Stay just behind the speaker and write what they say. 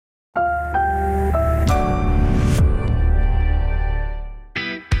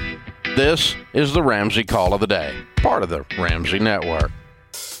This is the Ramsey Call of the Day, part of the Ramsey Network.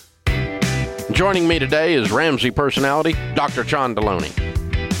 Joining me today is Ramsey personality, Dr. John Deloney.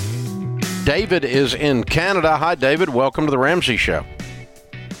 David is in Canada. Hi, David. Welcome to the Ramsey Show.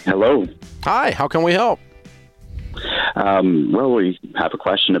 Hello. Hi. How can we help? Well, we have a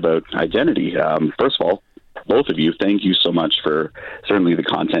question about identity. First of all, both of you, thank you so much for certainly the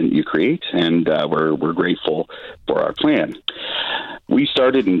content you create, and we're grateful for our plan. We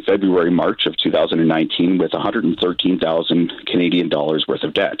started in February, March of 2019 with 113,000 Canadian dollars worth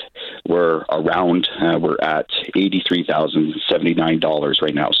of debt. We're at $83,079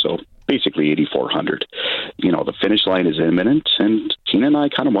 right now, so basically $8,400. You know, the finish line is imminent, and Tina and I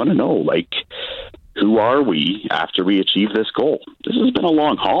kind of want to know, who are we after we achieve this goal? This has been a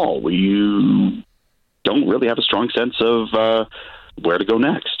long haul. We don't really have a strong sense of where to go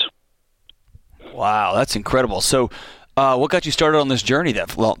next. Wow, that's incredible. So what got you started on this journey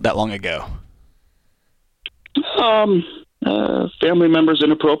that long ago? Family member's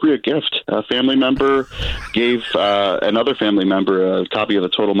inappropriate gift. A family member gave another family member a copy of the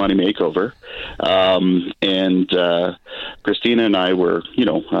Total Money Makeover. And Christina and I were,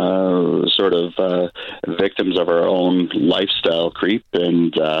 victims of our own lifestyle creep.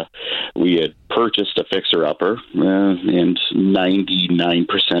 And we had purchased a fixer-upper, and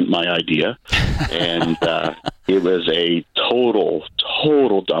 99% my idea. And it was a total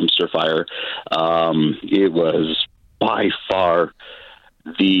dumpster fire. It was by far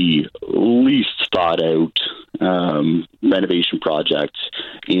the least thought out renovation project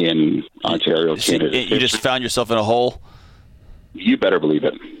in Ontario, Canada. You just found yourself in a hole? You better believe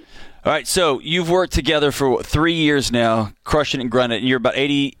it. All right, so you've worked together for 3 years now, crushing it and grinding it, and you're about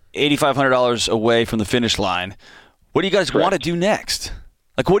 $8,500 away from the finish line. What do you guys want to do next?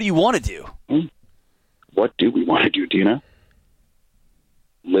 What do you want to do? What do we want to do, Dina?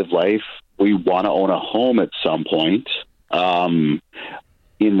 Live life. We want to own a home at some point. In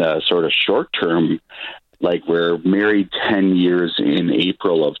the sort of short term, we're married 10 years in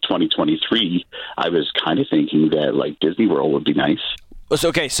April of 2023. I was kind of thinking that Disney World would be nice.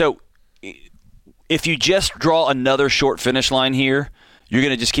 Okay, so if you just draw another short finish line here, you're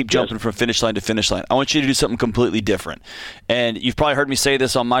going to just keep jumping from finish line to finish line. I want you to do something completely different. And you've probably heard me say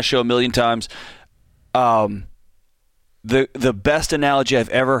this on my show a million times. The best analogy I've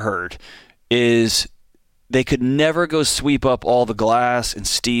ever heard is they could never go sweep up all the glass and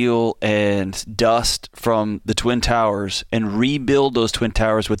steel and dust from the Twin Towers and rebuild those Twin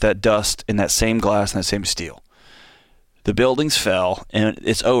Towers with that dust and that same glass and that same steel. The buildings fell and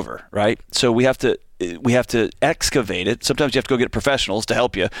it's over, right? So we have to excavate it. Sometimes you have to go get professionals to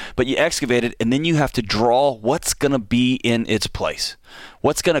help you, but you excavate it and then you have to draw what's going to be in its place.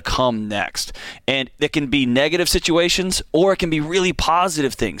 What's going to come next? And it can be negative situations or it can be really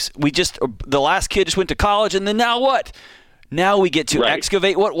positive things. The last kid just went to college and then now what? Now we get to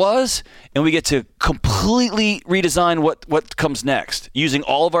excavate what was, and we get to completely redesign what comes next using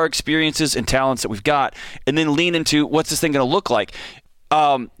all of our experiences and talents that we've got, and then lean into what's this thing going to look like.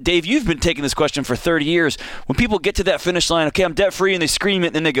 Dave, you've been taking this question for 30 years. When people get to that finish line, okay, I'm debt-free, and they scream it,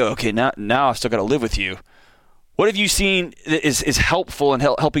 and then they go, okay, now I've still got to live with you. What have you seen is helpful in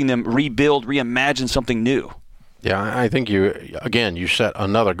helping them rebuild, reimagine something new? Yeah, I think you set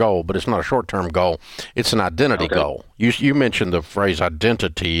another goal, but it's not a short-term goal. It's an identity goal. You mentioned the phrase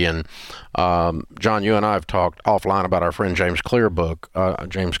identity, and John, you and I have talked offline about our friend James Clear's book,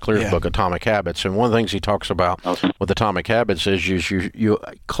 Atomic Habits. And one of the things he talks about with Atomic Habits is you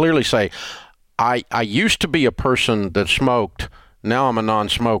clearly say, I used to be a person that smoked, now I'm a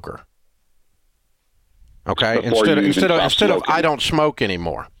non-smoker. Okay? Instead of I don't smoke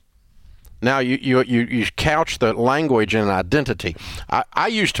anymore. Now you couch the language in an identity. I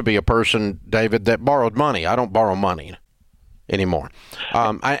used to be a person, David, that borrowed money. I don't borrow money anymore.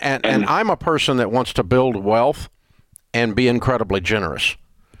 And I'm a person that wants to build wealth and be incredibly generous.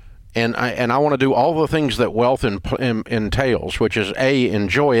 And I want to do all the things that wealth entails, which is A,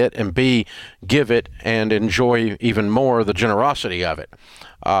 enjoy it, and B, give it and enjoy even more the generosity of it.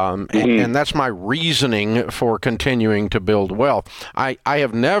 And that's my reasoning for continuing to build wealth. I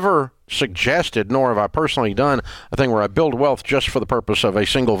have never suggested, nor have I personally done a thing where I build wealth just for the purpose of a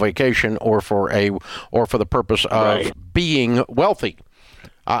single vacation or for the purpose of being wealthy.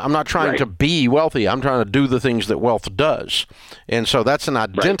 I'm not trying to be wealthy. I'm trying to do the things that wealth does. And so that's an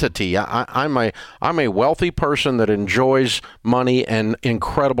identity. I'm a wealthy person that enjoys money and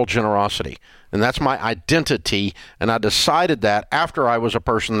incredible generosity. And that's my identity. And I decided that after I was a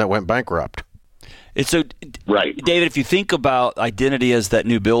person that went bankrupt. And so, David, if you think about identity as that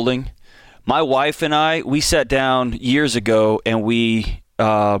new building, my wife and I, we sat down years ago and we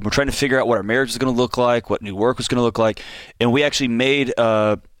We're trying to figure out what our marriage is going to look like, what new work was going to look like. And we actually made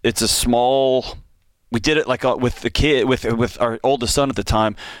it's a small. We did it like with the kid, with our oldest son at the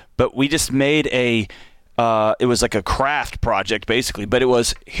time, but we just made it was like a craft project basically, but it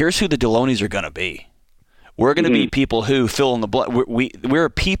was, here's who the Delonis are going to be. We're going to be people who fill in the blank. We're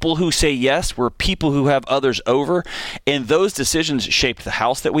people who say yes. We're people who have others over. And those decisions shaped the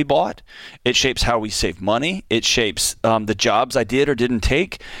house that we bought. It shapes how we save money. It shapes the jobs I did or didn't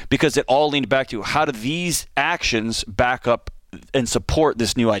take, because it all leaned back to how do these actions back up and support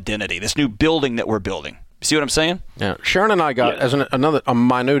this new identity, this new building that we're building. See what I'm saying? Yeah. Sharon and I got, as a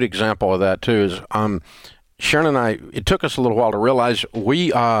minute example of that too, is Sharon and I, it took us a little while to realize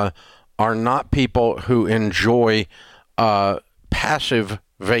we are not people who enjoy passive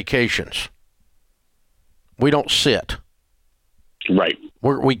vacations. We don't sit. Right.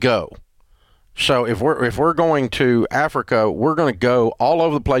 We go. So if we're going to Africa, we're going to go all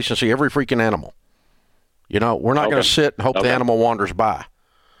over the place and see every freaking animal. You know, we're not going to sit and hope the animal wanders by.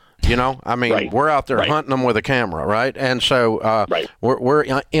 You know, I mean, we're out there hunting them with a camera, right? And so we're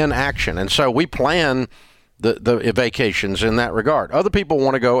in action, and so we plan the vacations in that regard. Other people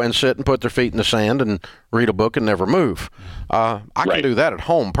want to go and sit and put their feet in the sand and read a book and never move. I can do that at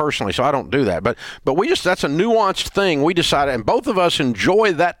home personally, so I don't do that. But that's a nuanced thing. We decided, and both of us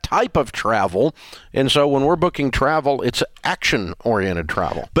enjoy that type of travel. And so when we're booking travel, it's action-oriented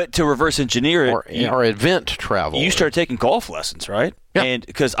travel. But to reverse engineer it, or event travel. You started taking golf lessons, right? Yeah. And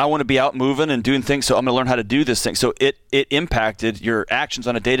because I want to be out moving and doing things, so I'm going to learn how to do this thing. So it impacted your actions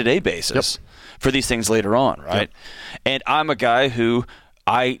on a day-to-day basis for these things later on, right? Yep. And I'm a guy who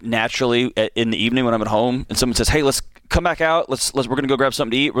I naturally, in the evening when I'm at home and someone says, hey, let's come back out, we're going to go grab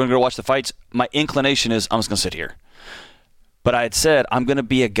something to eat, we're going to go watch the fights, my inclination is I'm just going to sit here. But I had said I'm going to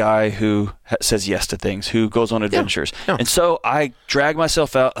be a guy who says yes to things, who goes on adventures. Yeah. And so I drag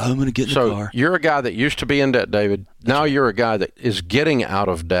myself out. I'm going to get in the car. So you're a guy that used to be in debt, David. Now you're a guy that is getting out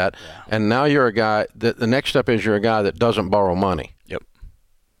of debt. Yeah. And now you're a guy that the next step is you're a guy that doesn't borrow money. Yep.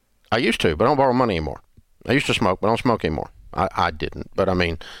 I used to, but I don't borrow money anymore. I used to smoke, but I don't smoke anymore. I didn't. But, I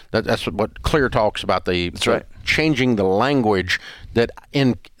mean, that's what Clear talks about, changing the language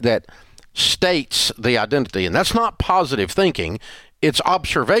that states the identity. And that's not positive thinking. It's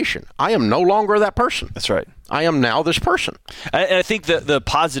observation. I am no longer that person. That's right. I am now this person. And I think the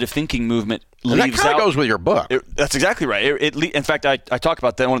positive thinking movement leaves out. And that kind of goes with your book. That's exactly right. In fact, I talk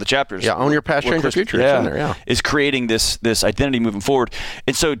about that in one of the chapters. Yeah, Own Your Past, Change Your Future. It's in there, yeah. Is creating this identity moving forward.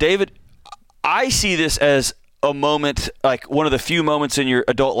 And so, David, I see this as a moment, like one of the few moments in your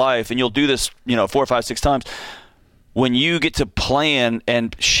adult life, and you'll do this, 4, 5, 6 times, when you get to plan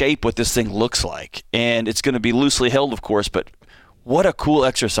and shape what this thing looks like. And it's going to be loosely held, of course, but what a cool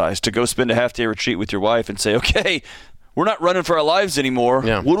exercise to go spend a half-day retreat with your wife and say, okay, we're not running for our lives anymore.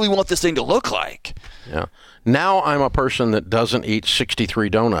 Yeah. What do we want this thing to look like? Yeah. Now I'm a person that doesn't eat 63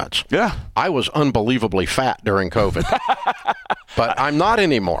 donuts. Yeah. I was unbelievably fat during COVID. But I'm not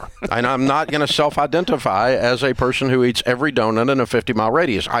anymore. And I'm not going to self-identify as a person who eats every donut in a 50-mile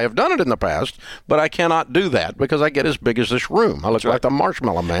radius. I have done it in the past, but I cannot do that because I get as big as this room. I look like the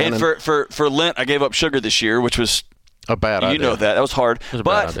Marshmallow Man. And for Lent, I gave up sugar this year, which was a bad idea. You know that. That was hard. It was a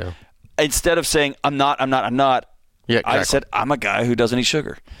bad idea. Instead of saying, I'm not, yeah, exactly. I said, I'm a guy who doesn't eat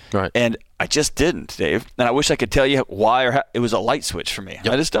sugar. Right. And I just didn't, Dave. And I wish I could tell you why or how. It was a light switch for me.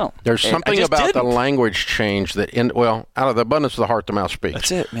 Yep. I just don't. There's something about the language change that, out of the abundance of the heart, the mouth speaks.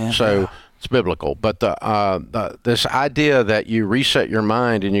 That's it, man. So it's biblical. But this idea that you reset your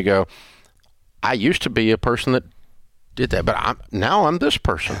mind and you go, I used to be a person that did that, but now I'm this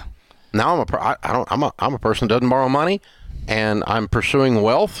person. Yeah. Now I'm a person that doesn't borrow money, and I'm pursuing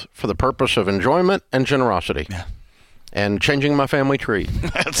wealth for the purpose of enjoyment and generosity. Yeah. And changing my family tree.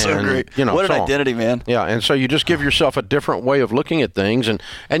 That's so great. What an identity, man. Yeah, and so you just give yourself a different way of looking at things, and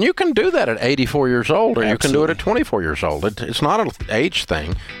you can do that at 84 years old, or you can do it at 24 years old. It's not an age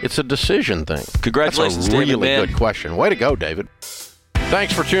thing. It's a decision thing. Congratulations, That's a really David, good question. Way to go, David.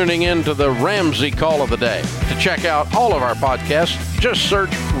 Thanks for tuning in to the Ramsey Call of the Day. To check out all of our podcasts, just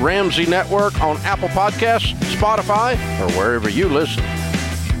search Ramsey Network on Apple Podcasts, Spotify, or wherever you listen.